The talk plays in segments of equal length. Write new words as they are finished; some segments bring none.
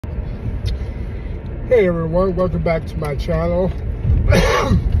Hey everyone, welcome back to my channel.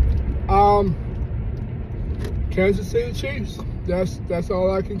 Kansas City Chiefs. That's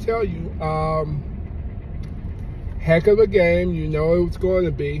all I can tell you. Heck of a game, you know it was going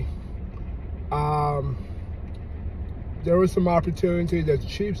to be. There was some opportunity that the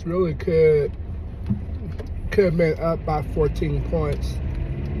Chiefs really could have been up by 14 points,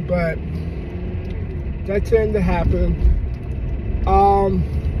 but that tended to happen.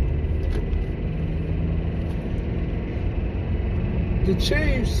 The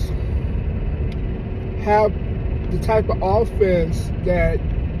Chiefs have the type of offense that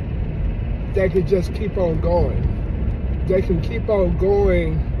they can just keep on going. They can keep on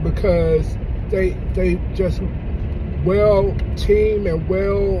going because they just well team and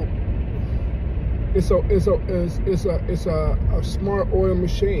well. It's a smart oil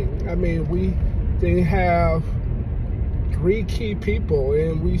machine. I mean, they have 3 key people,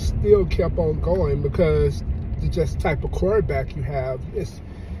 and we still kept on going because the just type of quarterback you have.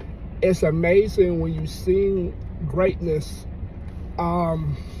 It's amazing when you see greatness,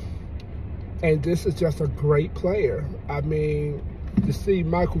 and this is just a great player. I mean, to see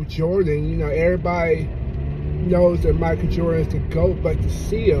Michael Jordan, you know, everybody knows that Michael Jordan is the GOAT, but to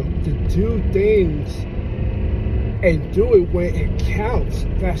see him to do things and do it when it counts,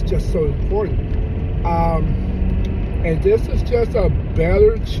 that's just so important. And this is just a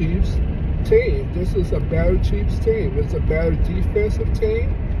better Chiefs team. This is a better Chiefs team. It's a better defensive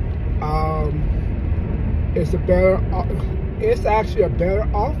team. It's actually a better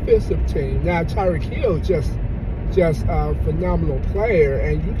offensive team. Now Tyreek Hill just a phenomenal player,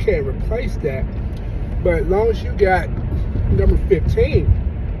 and you can't replace that. But as long as you got number 15,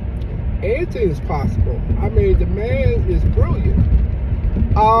 anything is possible. I mean, the man is brilliant.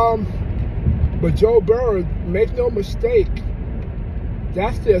 But Joe Burrow, make no mistake,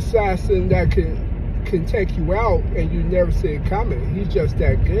 that's the assassin that can take you out and you never see it coming. He's just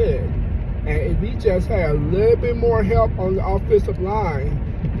that good. And if he just had a little bit more help on the offensive line,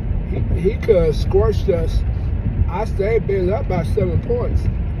 he could have scorched us. I say been up by 7 points.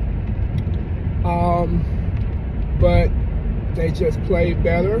 But they just played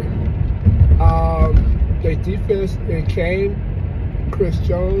better. Their defense, it came. Chris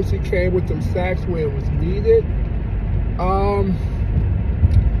Jones, he came with them sacks where it was needed.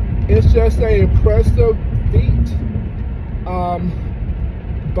 It's just an impressive feat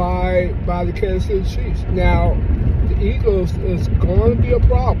by the Kansas City Chiefs. Now, the Eagles is going to be a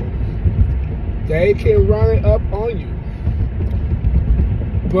problem. They can run it up on you.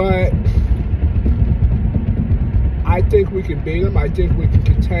 But I think we can beat them. I think we can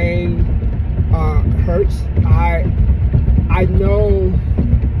contain Hurts. I know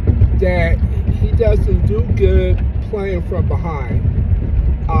that he doesn't do good playing from behind.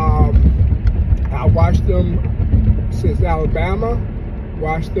 I watched them since Alabama,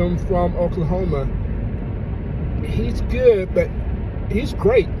 watched them from Oklahoma. He's good, but he's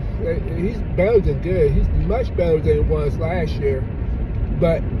great. He's better than good. He's much better than he was last year.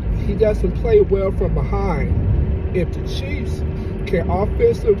 But he doesn't play well from behind. If the Chiefs can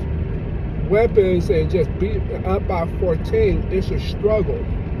offensive weapons and just beat up by 14, it's a struggle.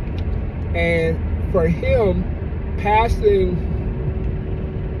 And for him, passing,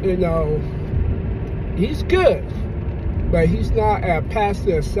 you know, he's good, but he's not a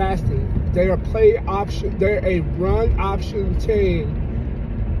passing assassin. They're a play option. They're a run option team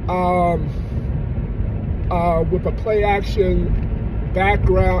with a play action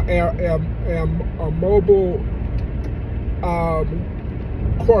background and a mobile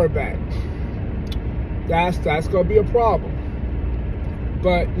quarterback. That's going to be a problem.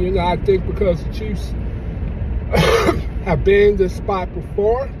 But, you know, I think because the Chiefs have been in this spot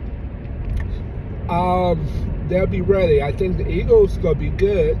before, they'll be ready. I think the Eagles are going to be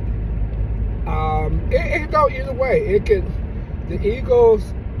good. It can go either way.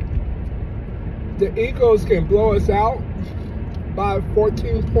 The Eagles can blow us out by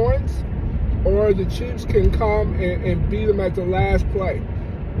 14 points, or the Chiefs can come and beat them at the last play.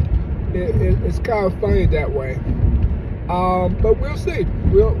 It's kind of funny that way. But we'll see.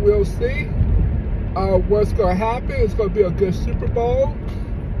 We'll see what's going to happen. It's going to be a good Super Bowl.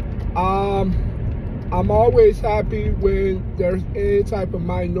 I'm always happy when there's any type of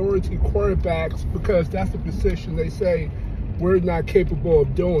minority quarterbacks, because that's a position they say we're not capable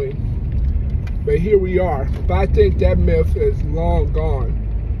of doing. But here we are. But I think that myth is long gone.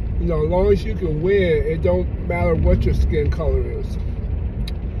 You know, as long as you can win, it don't matter what your skin color is.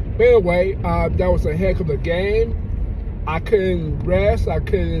 But anyway, that was a heck of a game. I couldn't rest. I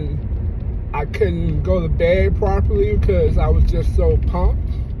couldn't go to bed properly because I was just so pumped.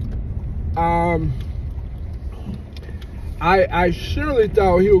 I surely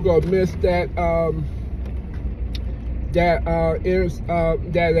thought he was gonna miss that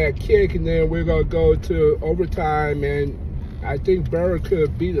that kick, and then we're gonna go to overtime, and I think Burrow could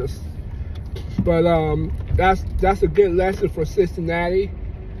have beat us. But that's a good lesson for Cincinnati.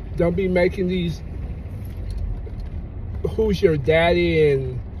 Don't be making these who's your daddy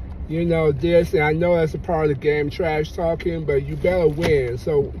and this, and I know that's a part of the game, trash talking, but you better win.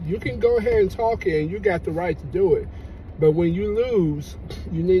 So you can go ahead and talk it, and you got the right to do it. But when you lose,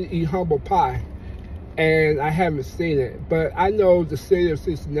 you need to eat humble pie. And I haven't seen it. But I know the city of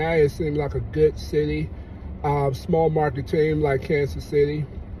Cincinnati seems like a good city. Small market team like Kansas City.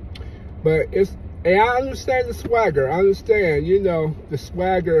 But and I understand the swagger. I understand, the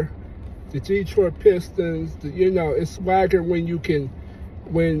swagger, the Detroit Pistons, it's swagger when you can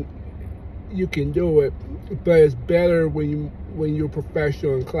do it. But it's better when you're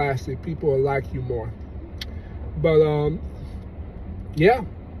professional and classy. People will like you more. But yeah,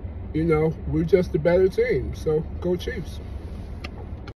 we're just a better team. So go Chiefs.